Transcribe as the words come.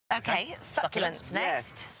Okay, succulents next.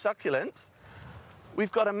 Yes, succulents.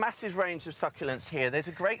 We've got a massive range of succulents here. There's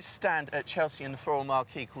a great stand at Chelsea in the Floral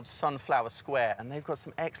Marquee called Sunflower Square, and they've got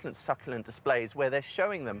some excellent succulent displays where they're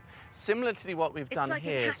showing them similar to what we've done like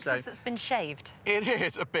here. It's like a cactus that's been shaved. It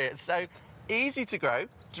is a bit. So easy to grow,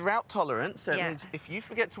 drought tolerant. So it means if you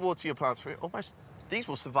forget to water your plants for it, these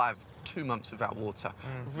will survive 2 months without water.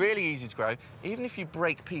 Really easy to grow. Even if you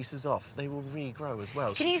break pieces off, they will regrow as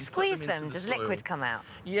well. Can you squeeze them? Does liquid come out?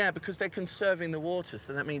 Yeah, because they're conserving the water.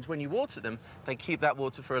 So that means when you water them, they keep that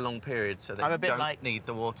water for a long period, so they don't need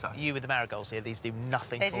the water. You with the marigolds here, these do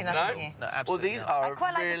nothing for me. They do nothing. No, absolutely. Well, these are I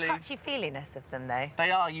quite really... like the touchy-feeliness of them, though. They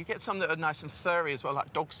are. You get some that are nice and furry as well,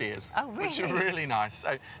 like dog's ears. Oh, really? Which are really nice.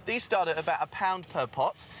 So these start at about £1 per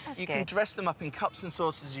pot. That's you good. can dress them up in cups and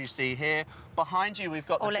saucers, as you see here. Behind you, we've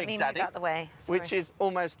got the Big Daddy, move out the way. which is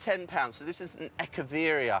almost £10. So this is an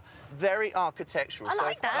Echeveria, very architectural. I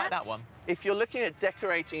like that. I like that one. If you're looking at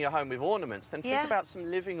decorating your home with ornaments, then think about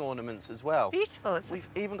some living ornaments as well. Beautiful. We've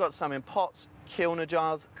even got some in pots, kilner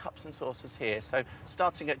jars, cups and saucers here. So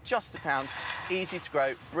starting at just £1, easy to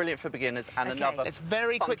grow, brilliant for beginners, and another. Let's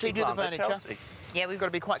very quickly do the furniture. Yeah, we've got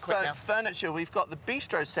to be quite quick now. So furniture, we've got the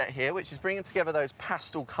bistro set here, which is bringing together those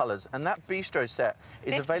pastel colours, and that bistro set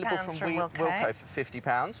is available from Wilko for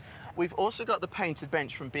 £50. We've also got the painted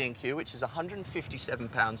bench from B&Q, which is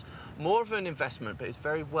 £157. More of an investment, but it's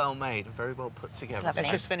very well made and very well put together. Let's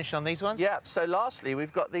just finish on these ones. Yeah, so lastly,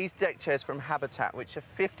 we've got these deck chairs from Habitat, which are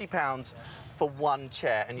 £50 for one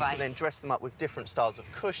chair, and you can then dress them up with different styles of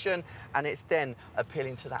cushion, and it's then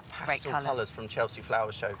appealing to that pastel colours from Chelsea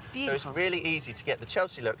Flower Show. Beautiful. So it's really easy to get the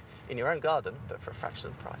Chelsea look in your own garden, but for a fraction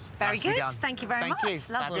of the price. Very good. Thank you very much. Thank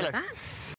you. Love all of Fabulous. that.